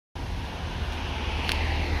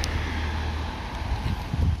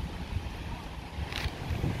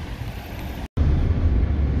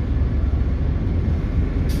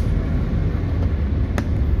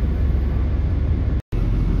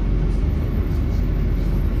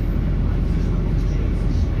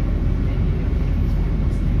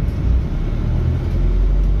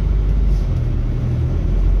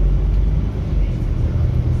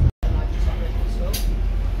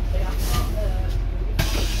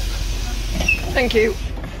Thank you.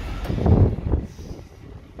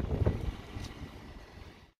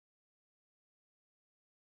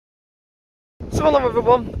 So hello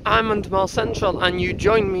everyone, I'm Undermore Central and you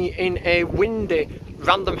join me in a windy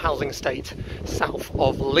random housing estate south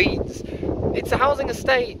of Leeds. It's a housing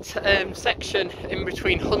estate section in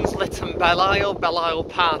between Hunslet and Belle-Isle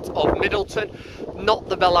part of Middleton, not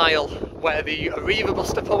the Belle-Isle where the Arriva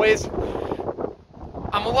bus depot is.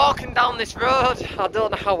 And we're walking down this road. I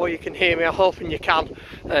don't know how well you can hear me, I'm hoping you can,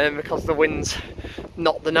 because the wind's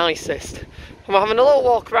not the nicest. And we're having a little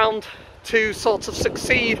walk around to sort of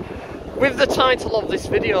succeed with the title of this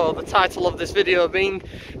video being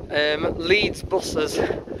Leeds buses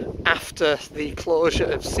after the closure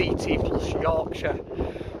of CT Plus Yorkshire.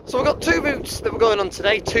 So we've got two routes that we're going on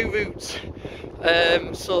today, two routes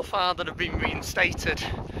so far that have been reinstated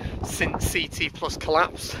since CT Plus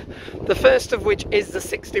collapsed. The first of which is the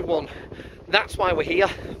 61. That's why we're here.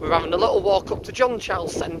 We're having a little walk up to John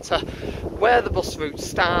Charles Centre where the bus route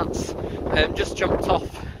starts. Just jumped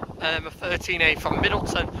off a 13A from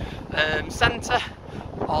Middleton Centre,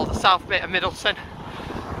 or the south bit of Middleton.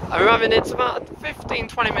 And it's about a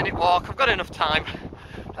 15-20 minute walk. I've got enough time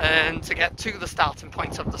to get to the starting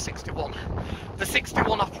point of the 61. The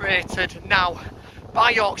 61 operated now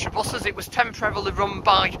by Yorkshire Buses. It was temporarily run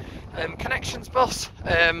by Connections Bus,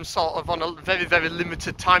 sort of on a very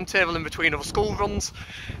limited timetable in between other school runs,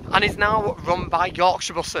 and is now run by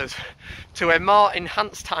Yorkshire Buses to a more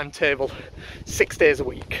enhanced timetable, 6 days a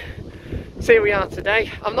week. So here we are today.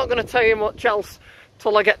 I'm not going to tell you much else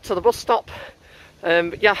till I get to the bus stop,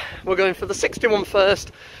 but yeah, we're going for the 61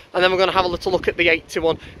 first, and then we're going to have a little look at the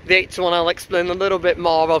 81. The 81 I'll explain a little bit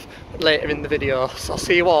more of later in the video, so I'll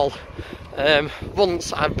see you all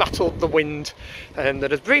once I've battled the wind that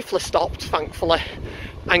has briefly stopped, thankfully,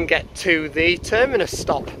 and get to the terminus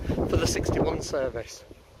stop for the 61 service.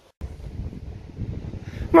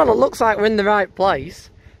 Well, it looks like we're in the right place.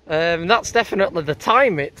 That's definitely the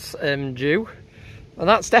time it's due, and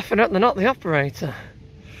that's definitely not the operator.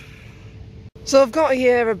 So I've got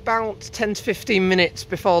here about 10 to 15 minutes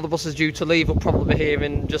before the bus is due to leave. We'll probably be here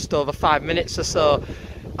in just over 5 minutes or so,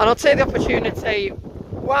 and I'll take the opportunity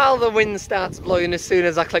while the wind starts blowing as soon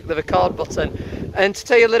as I click the record button, and to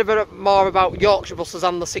tell you a little bit more about Yorkshire Buses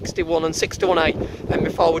and the 61 and 61A, and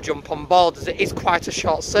before we jump on board, as it is quite a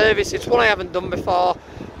short service. It's one I haven't done before,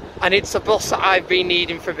 and it's a bus that I've been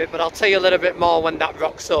needing for a bit, but I'll tell you a little bit more when that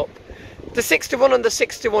rocks up. The 61 and the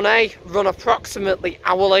 61A run approximately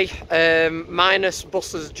hourly, minus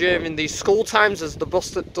buses during the school times, as the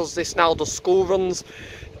bus that does this now does school runs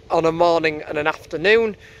on a morning and an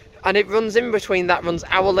afternoon. And it runs in between that, runs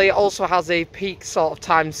hourly. It also has a peak sort of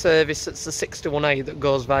time service. It's the 61A that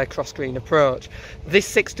goes via Cross Green Approach. This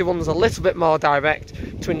 61 is a little bit more direct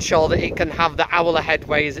to ensure that it can have the hourly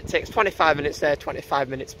headways. It takes 25 minutes there, 25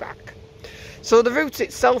 minutes back. So the route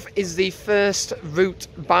itself is the first route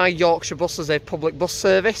by Yorkshire Buses, a public bus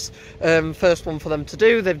service. First one for them to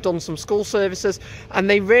do. They've done some school services, and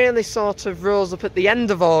they really sort of rose up at the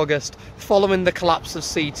end of August following the collapse of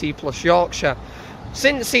CT Plus Yorkshire.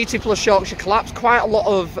 Since CT Plus Yorkshire collapsed, quite a lot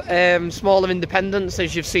of smaller independents,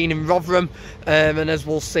 as you've seen in Rotherham, and as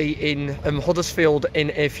we'll see in Huddersfield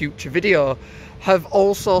in a future video, have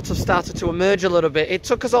all sort of started to emerge a little bit. It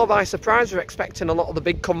took us all by surprise. We were expecting a lot of the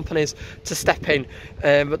big companies to step in,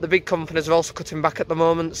 but the big companies are also cutting back at the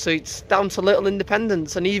moment, so it's down to little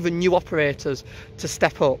independents and even new operators to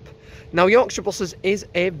step up. Now, Yorkshire Buses is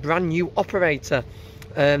a brand new operator.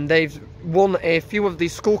 They've won a few of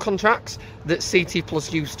these school contracts that CT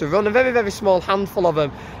Plus used to run, a very small handful of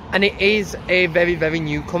them, and it is a very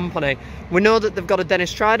new company. We know that they've got a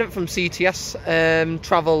Dennis Trident from CTS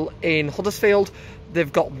Travel in Huddersfield.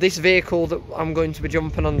 They've got this vehicle that I'm going to be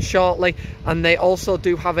jumping on shortly, and they also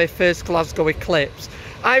do have a First Glasgow Eclipse.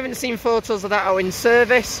 I haven't seen photos of that out in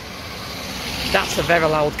service. That's a very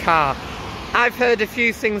loud car. I've heard a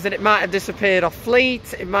few things that it might have disappeared off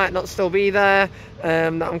fleet, it might not still be there.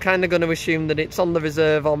 I'm kind of going to assume that it's on the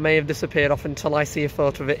reserve or may have disappeared off until I see a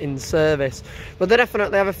photo of it in service. But they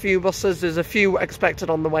definitely have a few buses. There's a few expected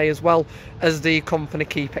on the way as well, as the company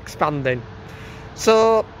keep expanding.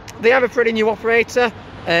 So they have a pretty new operator.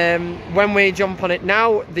 When we jump on it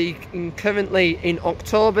now, currently in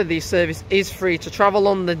October, the service is free to travel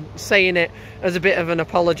on. They're saying it as a bit of an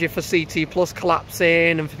apology for CT Plus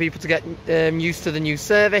collapsing and for people to get used to the new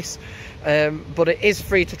service. But it is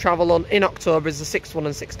free to travel on in October as the 61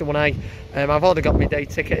 and 61A. I've already got my day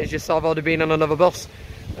ticket, as you saw. I've already been on another bus,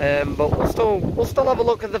 but we'll still have a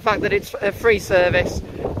look at the fact that it's a free service,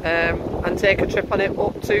 and take a trip on it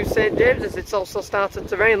up to St James's. It's also started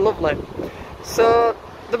to rain. Lovely. So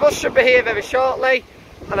the bus should be here very shortly.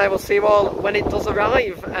 and I will see you all when it does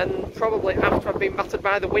arrive, and probably after I've been battered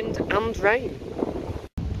by the wind and rain.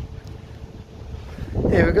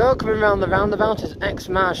 Here we go, coming round the roundabout is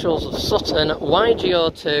ex-marshals of Sutton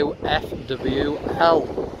YGO2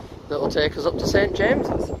 FWL. That'll take us up to St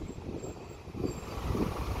James's.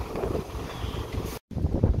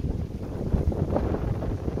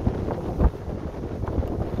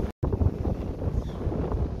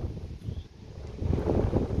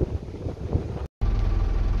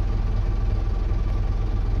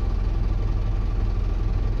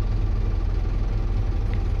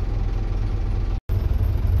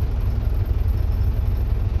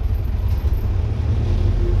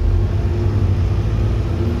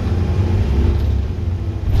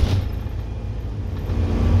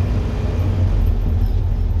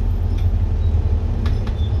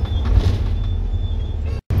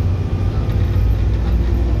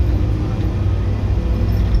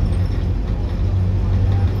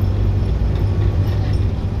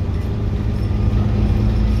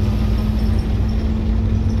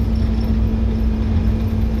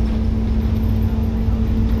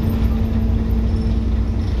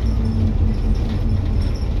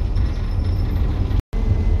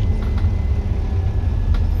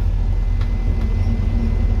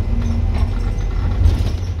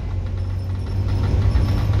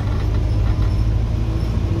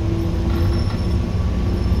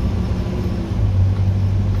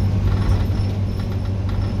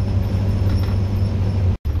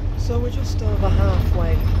 So we're just over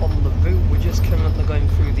halfway on the route. We're just currently going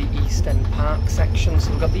through the East End Park section.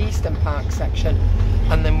 So we've got the East End Park section,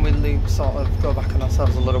 and then we'll loop, sort of go back on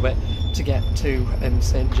ourselves a little bit to get to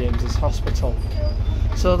St James's Hospital.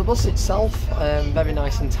 So the bus itself, very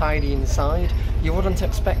nice and tidy inside. You wouldn't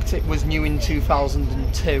expect it was new in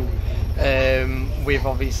 2002, with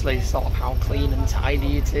obviously sort of how clean and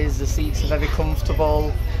tidy it is. The seats are very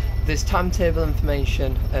comfortable. There's timetable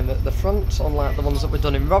information at the front, unlike the ones that were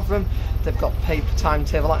done in Rotherham. They've got paper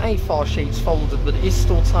timetable, like A4 sheets folded, but it is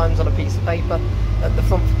still times on a piece of paper at the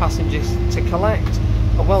front for passengers to collect.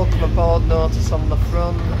 A welcome aboard notice on the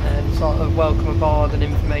front, and sort of welcome aboard and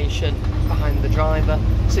information behind the driver.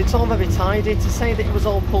 So it's all very tidy. To say that it was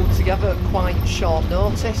all pulled together at quite short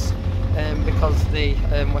notice, because the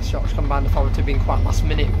West Yorkshire Combined Authority have been quite last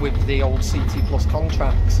minute with the old CT Plus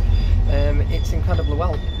contracts. It's incredibly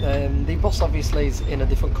well. The bus obviously is in a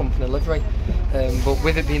different company livery, but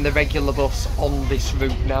with it being the regular bus on this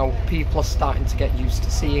route now, people are starting to get used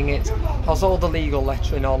to seeing it. Has all the legal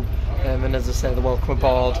lettering on, and as I say, the welcome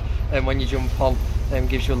aboard, and when you jump on,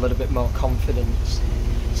 gives you a little bit more confidence.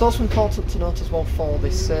 It's also important to note as well for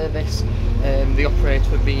this service, the operator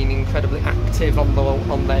have been incredibly active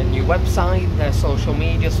on their new website, their social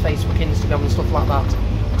medias, Facebook, Instagram and stuff like that,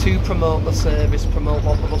 to promote the service, promote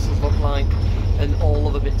what the buses look like, and all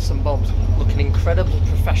of the bits and bobs, looking incredibly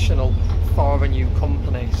professional for a new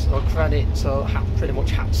company. So credit, so pretty much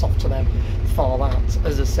hats off to them for that.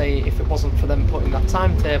 As I say, if it wasn't for them putting that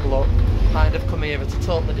timetable up, I'd have come here at a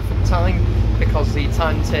totally different time, because the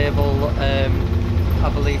timetable, I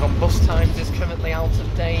believe on bus times, is currently out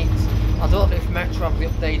of date. I don't know if Metro have the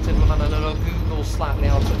updated one, and I know Google's slightly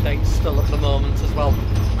out of date still at the moment as well,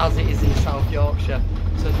 as it is in South Yorkshire.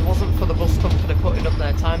 So if it wasn't for the bus company putting up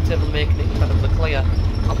their timetable and making it incredibly clear,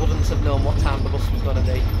 I wouldn't have known what time the bus was going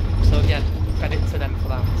to be. So again, credit to them for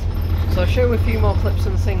that. So I'll show you a few more clips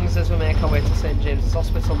and things as we make our way to St James's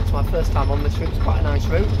Hospital. It's my first time on this route. It's quite a nice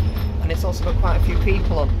route, and it's also got quite a few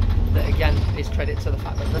people on. That again is credit to the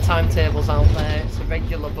fact that the timetable's out there. It's a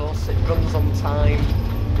regular bus, it runs on time,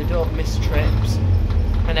 they don't miss trips,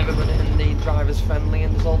 and everybody and the driver's friendly,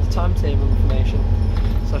 and there's all the timetable information.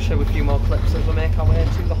 So I'll show you a few more clips as we make our way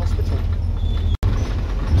to the hospital.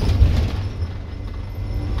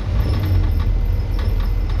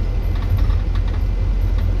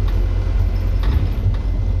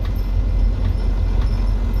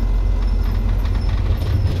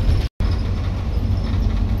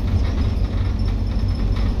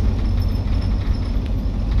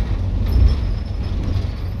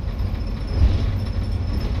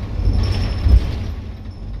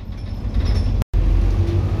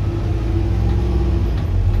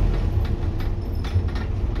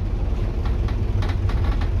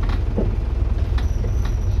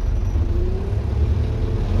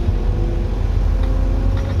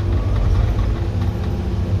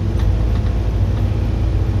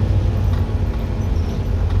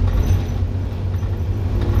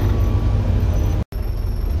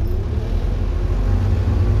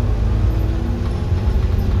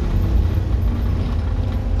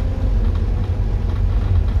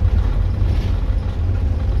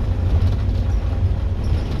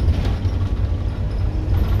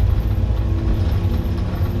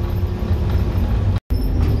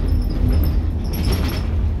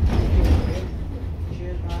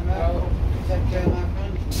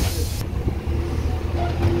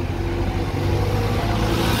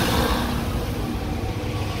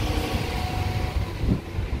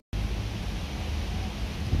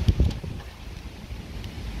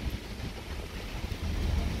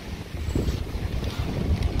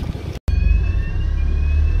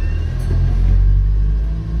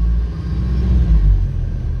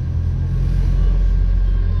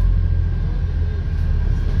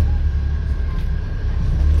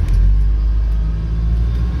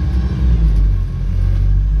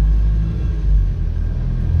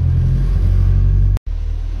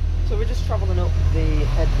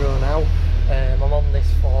 Heathrow now. I'm on this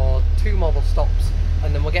for 2 more bus stops,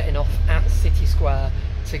 and then we're getting off at City Square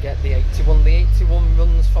to get the 81. The 81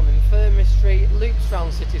 runs from Infirmary Street, loops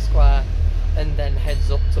round City Square, and then heads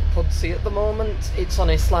up to Pudsey. At the moment it's on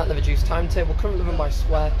a slightly reduced timetable, currently run by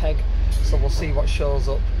Squarepeg, so we'll see what shows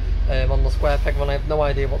up on the Squarepeg one. I have no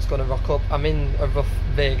idea what's going to rock up. I'm in a rough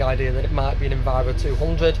vague idea that it might be an Enviro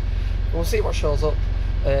 200. We'll see what shows up.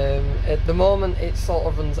 At the moment it sort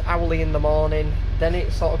of runs hourly in the morning, then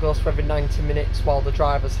it sort of goes for every 90 minutes while the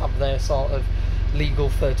drivers have their sort of legal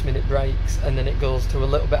 30-minute breaks, and then it goes to a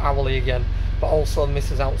little bit hourly again, but also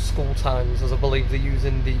misses out school times, as I believe they're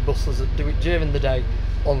using the buses that do it during the day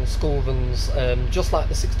on school runs, just like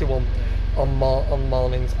the 61 on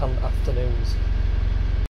mornings and afternoons.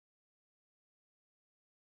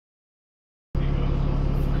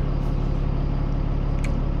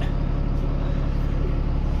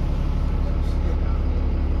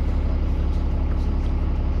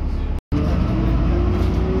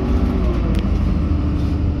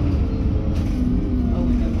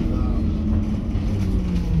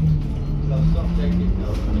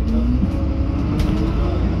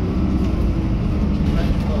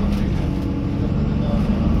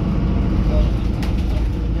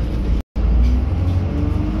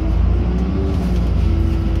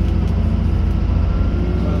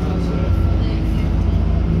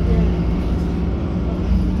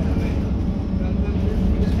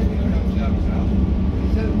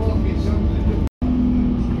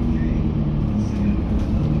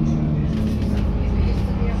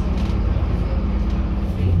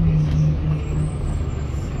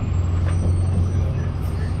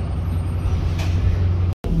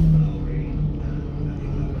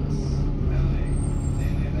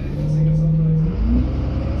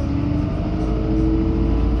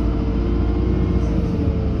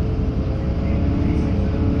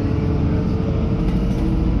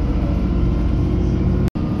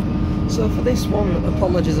 So for this one,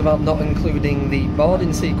 apologies about not including the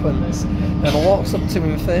boarding sequence. I walked up to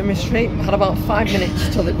Infirmary Street, had about 5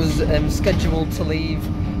 minutes till it was scheduled to leave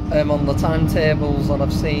on the timetables that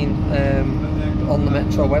I've seen on the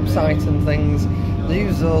Metro website and things. I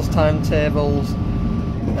used those timetables,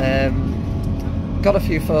 got a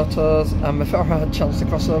few photos, and before I had a chance to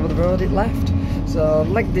cross over the road it left. So I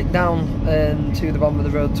legged it down to the bottom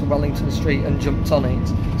of the road to Wellington Street and jumped on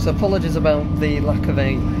it. So apologies about the lack of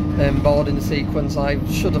a boarding sequence. I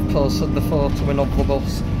should have posted the photo in of the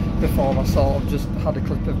bus before I sort of just had a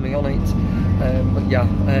clip of me on it. But yeah,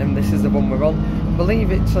 this is the one we're on. I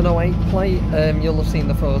believe it's an 08 plate. You'll have seen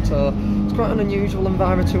the photo. It's quite an unusual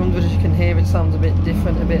Enviro 200, as you can hear. It sounds a bit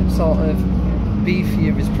different, a bit sort of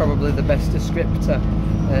beefier is probably the best descriptor.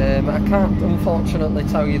 I can't unfortunately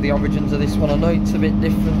tell you the origins of this one. I know it's a bit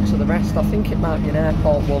different to the rest. I think it might be an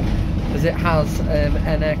airport one, as it has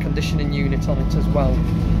an air conditioning unit on it as well.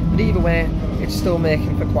 But either way, it's still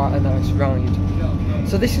making for quite a nice ride.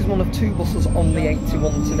 So this is one of 2 buses on the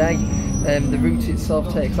 81 today. The route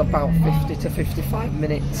itself takes about 50 to 55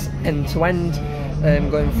 minutes end to end,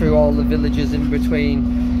 going through all the villages in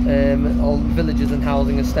between, all the villages and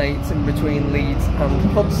housing estates in between Leeds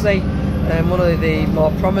and Pudsey. One of the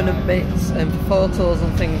more prominent bits for photos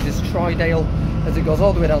and things is Troydale, as it goes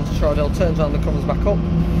all the way down to Troydale, turns around and comes back up.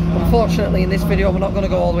 Unfortunately in this video we're not going to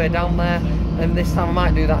go all the way down there, and this time I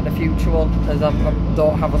might do that in a future one, as I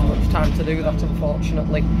don't have as much time to do that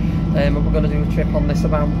unfortunately. But we're going to do a trip on this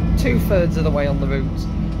about 2/3 of the way on the route,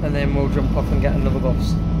 and then we'll jump off and get another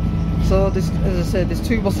bus. So this, as I said, there's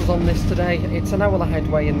 2 buses on this today. It's an hour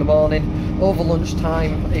ahead way in the morning. Over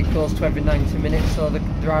lunchtime it goes to every 90 minutes, so the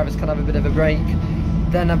drivers can have a bit of a break.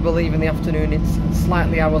 Then I believe in the afternoon it's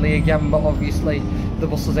slightly hourly again, but obviously the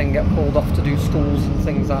buses then get pulled off to do schools and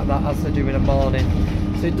things like that as they do in the morning.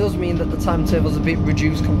 So it does mean that the timetable's a bit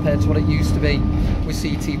reduced compared to what it used to be with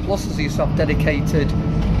CT Plus, as they used to have dedicated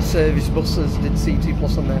service buses, did CT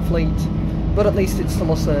Plus on their fleet. But at least it's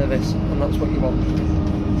still a service, and that's what you want.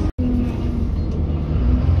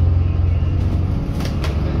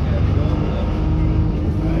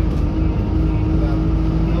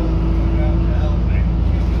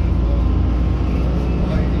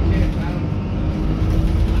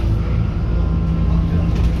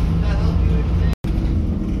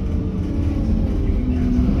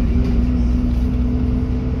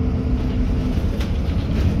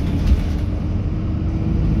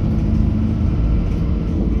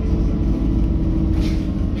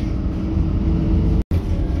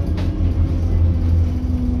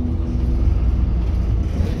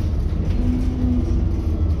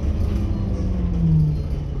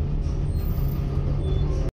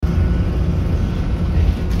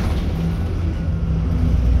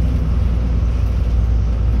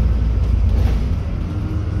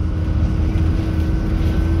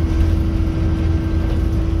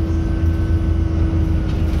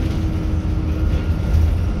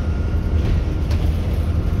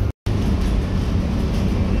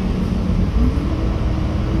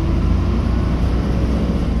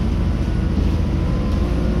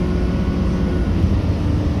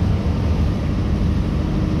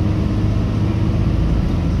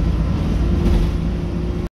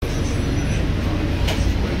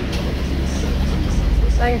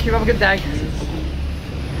 Thank you, have a good day.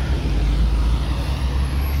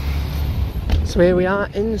 So here we are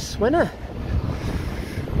in Swinner.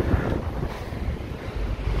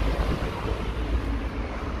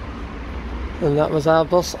 And that was our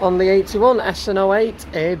bus on the 81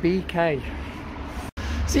 SN08 ABK.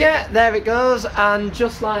 So yeah, there it goes, and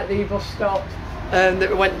just like the bus stop that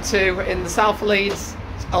we went to in the south of Leeds,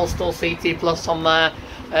 it's also CT Plus on there.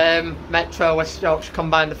 Metro West Yorkshire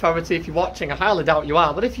Combined Authority. If you're watching, I highly doubt you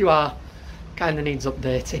are, but if you are, kind of needs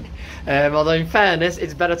updating. Although in fairness,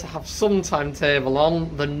 it's better to have some timetable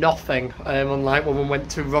on than nothing, unlike when we went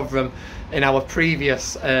to Rotherham in our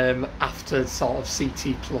previous after sort of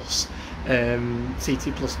CT Plus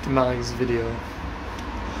demise video.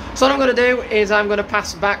 So what I'm going to do is I'm going to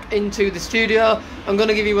pass back into the studio. I'm going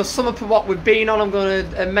to give you a sum up of what we've been on. I'm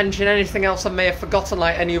going to mention anything else I may have forgotten,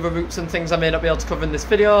 like any other routes and things I may not be able to cover in this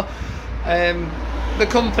video. The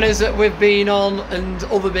companies that we've been on and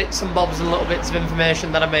other bits and bobs and little bits of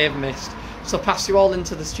information that I may have missed. So pass you all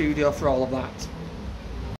into the studio for all of that.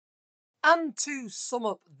 And to sum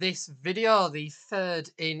up this video, the third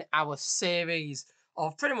in our series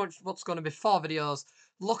of pretty much what's going to be 4 videos,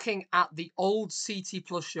 looking at the old CT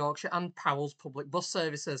Plus Yorkshire and Powell's public bus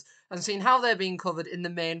services and seeing how they're being covered in the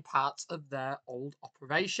main parts of their old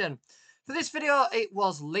operation. For this video, it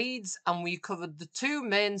was Leeds, and we covered the 2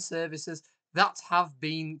 main services that have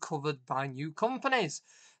been covered by new companies.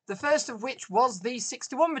 The first of which was the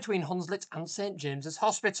 61 between Hunslet and St James's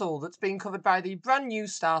Hospital, that's been covered by the brand new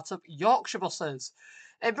startup Yorkshire Buses.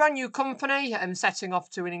 A brand new company setting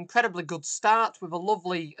off to an incredibly good start with a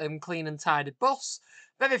lovely clean and tidy bus,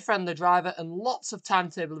 very friendly driver and lots of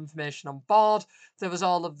timetable information on board. There was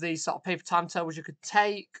all of the sort of paper timetables you could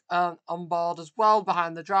take on board as well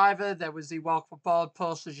behind the driver. There was the welcome aboard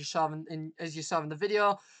poster as you saw in the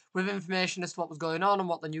video, with information as to what was going on and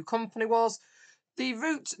what the new company was. The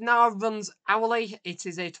route now runs hourly. It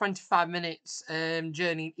is a 25 minutes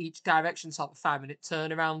journey in each direction, sort of a 5-minute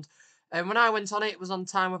turnaround. And when I went on it, it was on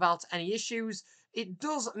time without any issues. It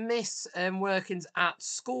does miss workings at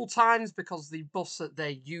school times because the bus that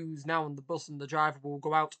they use now and the bus and the driver will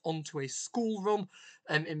go out onto a school run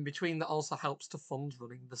in between that also helps to fund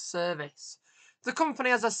running the service. The company,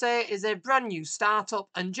 as I say, is a brand new startup,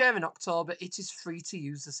 and during October it is free to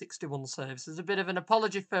use the 61 service. There's a bit of an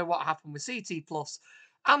apology for what happened with CT Plus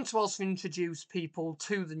and to also introduce people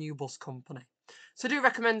to the new bus company. So I do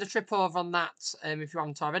recommend a trip over on that if you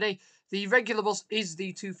haven't already. The regular bus is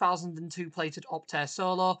the 2002 plated Optare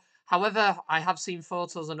Solo. However, I have seen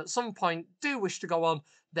photos and at some point do wish to go on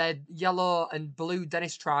their yellow and blue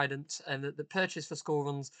Dennis Trident that they purchased for school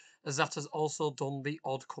runs, as that has also done the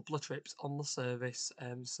odd couple of trips on the service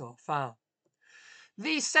so far.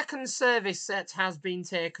 The second service that has been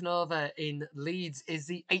taken over in Leeds is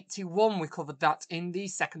the 81. We covered that in the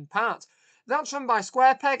second part. That's run by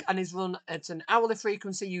Squarepeg and is run at an hourly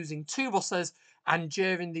frequency using 2 buses, and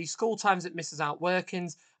during the school times it misses out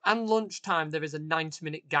workings, and lunchtime there is a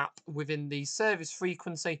 90-minute gap within the service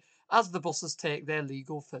frequency as the buses take their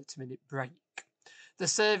legal 30-minute break. The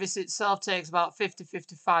service itself takes about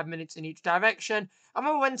 50-55 minutes in each direction, and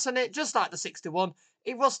when we went on it, just like the 61,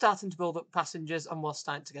 it was starting to build up passengers and was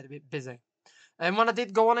starting to get a bit busy. And when I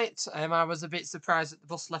did go on it, I was a bit surprised that the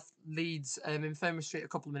bus left Leeds Infirmary Street a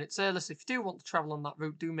couple of minutes early. So if you do want to travel on that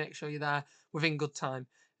route, do make sure you're there within good time,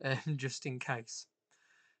 just in case.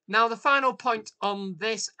 Now, the final point on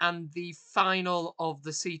this, and the final of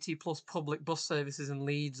the CT Plus public bus services in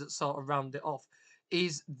Leeds that sort of round it off,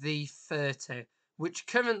 is the 30, which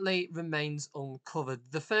currently remains uncovered.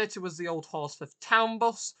 The 30 was the old Horsforth town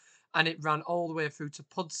bus, and it ran all the way through to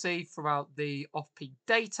Pudsey throughout the off-peak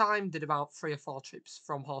daytime, did about 3 or 4 trips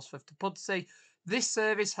from Horsforth to Pudsey. This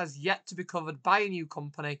service has yet to be covered by a new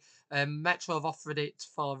company. Metro have offered it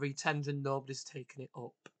for retendering, nobody's taken it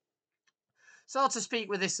up. So to speak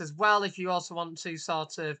with this as well, if you also want to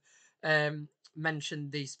sort of mention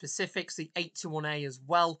the specifics, the 81A as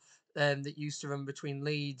well, that used to run between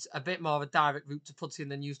Leeds, a bit more of a direct route to Pudsey and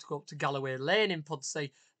then used to go up to Galloway Lane in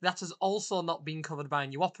Pudsey. That has also not been covered by a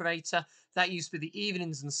new operator. That used to be the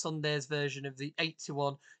evenings and Sundays version of the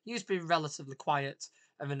 81. Used to be relatively quiet,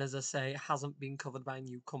 and then, as I say, it hasn't been covered by a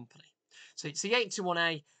new company. So it's the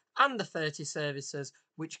 81A and the 30 services,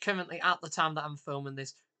 which currently, at the time that I'm filming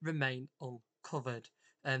this, remain uncovered.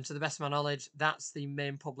 To the best of my knowledge, that's the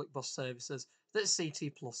main public bus services that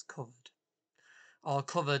CT Plus covered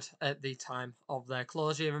at the time of their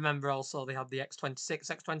closure. Remember also they had the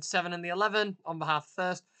X26, X27 and the 11 on behalf of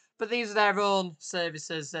First, but these are their own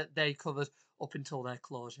services that they covered up until their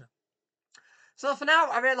closure. So for now,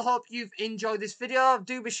 I really hope you've enjoyed this video.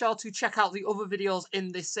 Do be sure to check out the other videos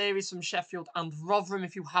in this series from Sheffield and Rotherham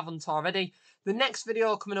if you haven't already. The next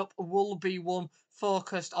video coming up will be one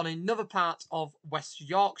focused on another part of West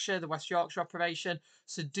Yorkshire, the West Yorkshire operation.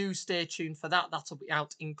 So do stay tuned for that. That'll be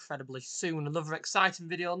out incredibly soon. Another exciting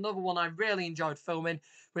video, another one I really enjoyed filming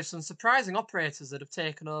with some surprising operators that have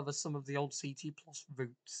taken over some of the old CT Plus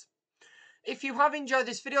routes. If you have enjoyed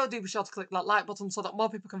this video, do be sure to click that like button so that more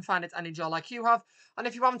people can find it and enjoy like you have. And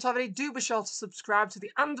if you haven't already, do be sure to subscribe to the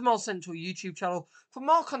And More Central YouTube channel for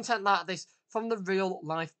more content like this from the real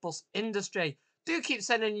life bus industry. Do keep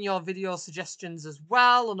sending in your video suggestions as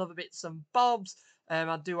well and other bits and bobs.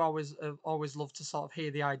 I do always love to sort of hear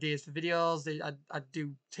the ideas for videos. I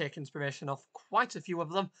do take inspiration off quite a few of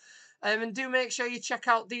them. And do make sure you check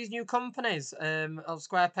out these new companies.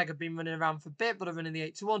 Squarepeg have been running around for a bit, but are running the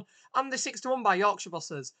 821 and the 621 by Yorkshire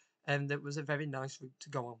buses. And that was a very nice route to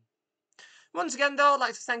go on. Once again, though, I'd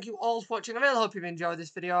like to thank you all for watching. I really hope you've enjoyed this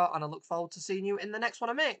video, and I look forward to seeing you in the next one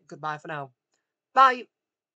I make. Goodbye for now. Bye.